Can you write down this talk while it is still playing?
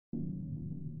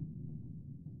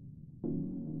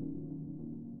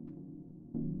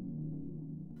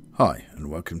Hi,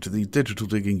 and welcome to the Digital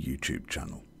Digging YouTube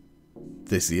channel.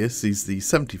 This year sees the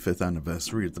 75th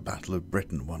anniversary of the Battle of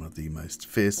Britain, one of the most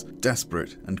fierce,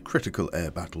 desperate and critical air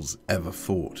battles ever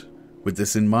fought. With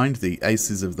this in mind, the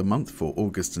Aces of the Month for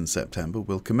August and September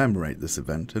will commemorate this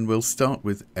event, and we'll start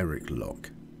with Eric Locke.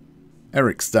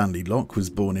 Eric Stanley Locke was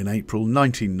born in April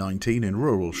 1919 in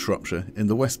rural Shropshire in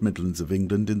the West Midlands of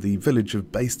England in the village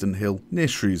of Baston Hill near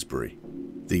Shrewsbury.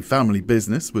 The family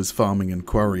business was farming and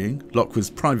quarrying. Locke was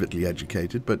privately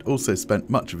educated but also spent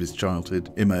much of his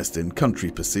childhood immersed in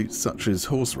country pursuits such as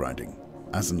horse riding.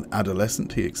 As an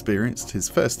adolescent, he experienced his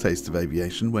first taste of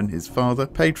aviation when his father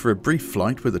paid for a brief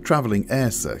flight with a travelling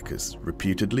air circus.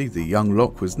 Reputedly, the young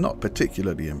Locke was not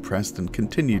particularly impressed and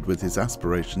continued with his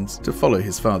aspirations to follow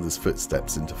his father's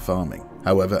footsteps into farming.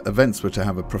 However, events were to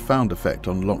have a profound effect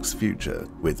on Locke's future,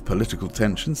 with political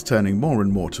tensions turning more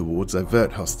and more towards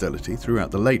overt hostility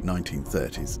throughout the late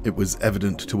 1930s. It was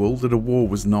evident to all that a war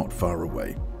was not far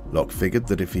away. Locke figured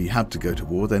that if he had to go to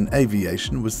war, then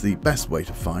aviation was the best way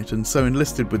to fight, and so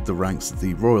enlisted with the ranks of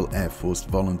the Royal Air Force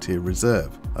Volunteer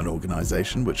Reserve, an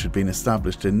organisation which had been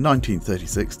established in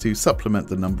 1936 to supplement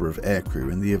the number of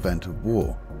aircrew in the event of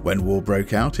war. When war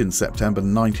broke out in September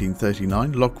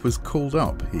 1939, Locke was called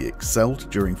up. He excelled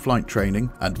during flight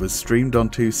training and was streamed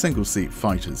onto single-seat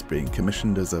fighters, being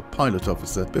commissioned as a pilot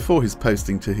officer before his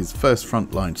posting to his first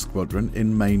frontline squadron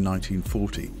in May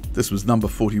 1940. This was No.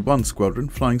 41 Squadron,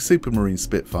 flying Supermarine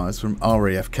Spitfires from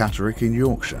RAF Catterick in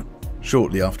Yorkshire.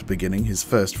 Shortly after beginning his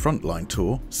first frontline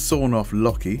tour, Sawn-Off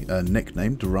Lockie, a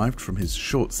nickname derived from his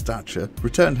short stature,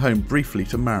 returned home briefly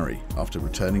to marry. After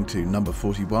returning to No.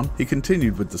 41, he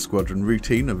continued with the squadron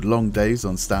routine of long days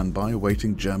on standby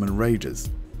awaiting German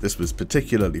raiders. This was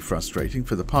particularly frustrating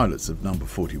for the pilots of No.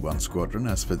 41 Squadron,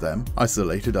 as for them,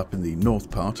 isolated up in the north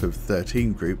part of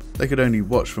 13 Group, they could only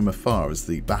watch from afar as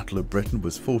the Battle of Britain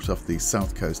was fought off the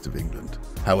south coast of England.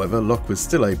 However, Locke was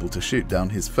still able to shoot down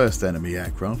his first enemy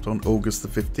aircraft on August the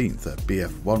 15th at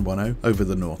Bf 110 over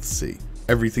the North Sea.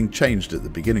 Everything changed at the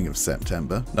beginning of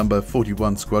September. No.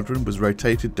 41 Squadron was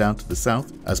rotated down to the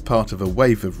south as part of a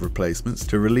wave of replacements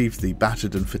to relieve the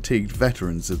battered and fatigued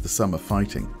veterans of the summer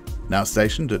fighting. Now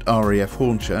stationed at RAF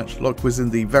Hornchurch, Locke was in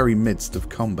the very midst of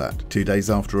combat. 2 days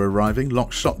after arriving,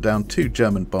 Locke shot down 2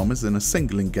 German bombers in a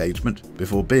single engagement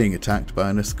before being attacked by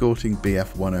an escorting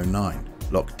Bf 109.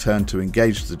 Locke turned to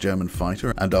engage the German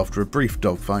fighter and after a brief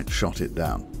dogfight shot it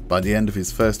down. By the end of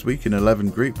his first week in 11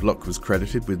 Group, Locke was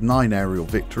credited with 9 aerial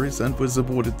victories and was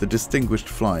awarded the Distinguished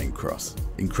Flying Cross.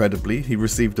 Incredibly, he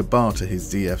received a bar to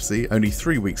his DFC only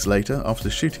 3 weeks later after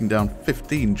shooting down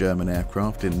 15 German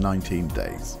aircraft in 19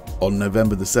 days. On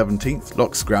November the 17th,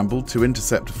 Locke scrambled to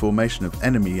intercept a formation of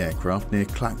enemy aircraft near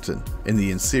Clacton. In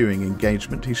the ensuing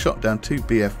engagement, he shot down 2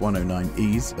 Bf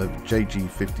 109Es of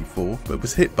JG-54, but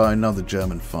was hit by another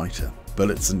German fighter.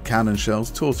 Bullets and cannon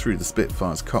shells tore through the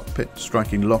Spitfire's cockpit,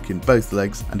 striking Locke in both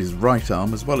legs and his right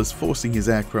arm, as well as forcing his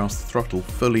aircraft's throttle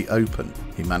fully open.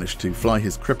 He managed to fly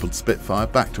his crippled Spitfire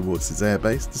back towards his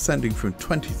airbase, descending from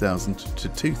 20,000 to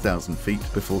 2,000 feet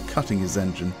before cutting his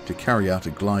engine to carry out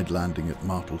a glide landing at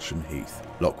Martlesham Heath.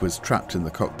 Locke was trapped in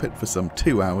the cockpit for some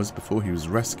 2 hours before he was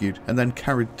rescued and then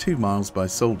carried 2 miles by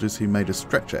soldiers who made a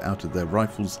stretcher out of their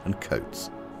rifles and coats.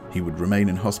 He would remain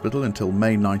in hospital until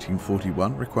May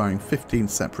 1941, requiring 15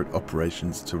 separate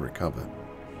operations to recover.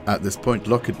 At this point,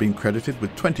 Locke had been credited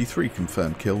with 23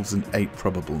 confirmed kills and 8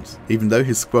 probables. Even though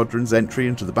his squadron's entry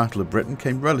into the Battle of Britain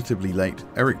came relatively late,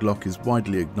 Eric Locke is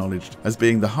widely acknowledged as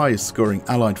being the highest scoring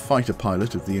Allied fighter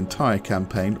pilot of the entire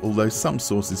campaign, although some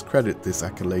sources credit this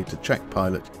accolade to Czech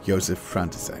pilot Josef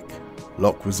František.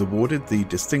 Locke was awarded the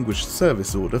Distinguished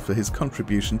Service Order for his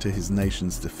contribution to his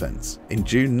nation's defence. In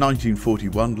June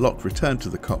 1941, Locke returned to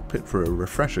the cockpit for a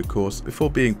refresher course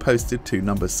before being posted to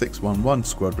No. 611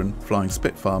 Squadron, flying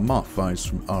Spitfire Mark Vs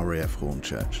from RAF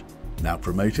Hornchurch. Now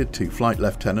promoted to Flight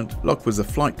Lieutenant, Locke was a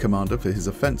flight commander for his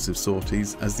offensive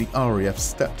sorties as the RAF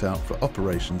stepped out for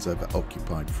operations over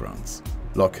occupied France.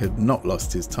 Locke had not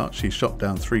lost his touch. He shot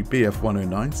down 3 Bf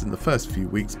 109s in the first few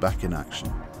weeks back in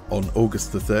action. On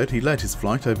August the 3rd, he led his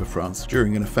flight over France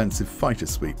during an offensive fighter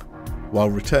sweep. While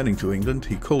returning to England,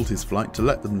 he called his flight to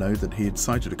let them know that he had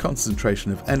sighted a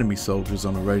concentration of enemy soldiers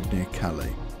on a road near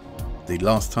Calais. The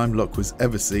last time Locke was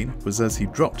ever seen was as he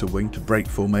dropped a wing to break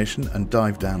formation and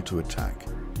dive down to attack.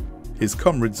 His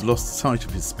comrades lost sight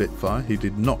of his Spitfire, who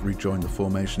did not rejoin the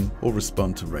formation or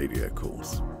respond to radio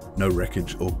calls. No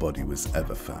wreckage or body was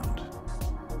ever found.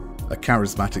 A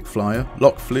charismatic flyer,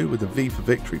 Locke flew with a V for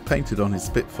Victory painted on his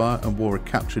Spitfire and wore a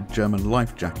captured German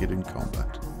life jacket in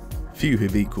combat. Few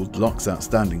have equalled Lock's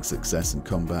outstanding success in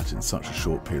combat in such a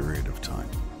short period of time.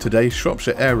 Today,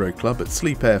 Shropshire Aero Club at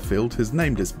Sleep Airfield has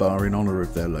named its bar in honour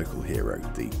of their local hero.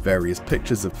 The various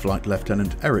pictures of Flight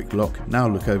Lieutenant Eric Lock now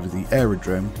look over the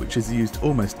aerodrome, which is used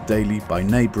almost daily by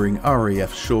neighbouring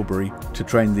RAF Shawbury to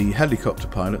train the helicopter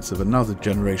pilots of another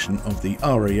generation of the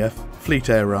RAF, Fleet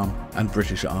Air Arm and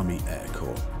British Army Air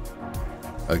Corps.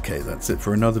 Okay, that's it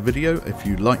for another video. If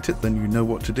you liked it, then you know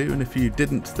what to do, and if you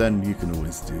didn't, then you can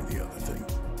always do the other thing.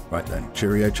 Right then,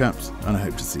 cheerio chaps, and I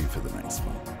hope to see you for the next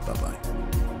one. Bye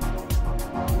bye.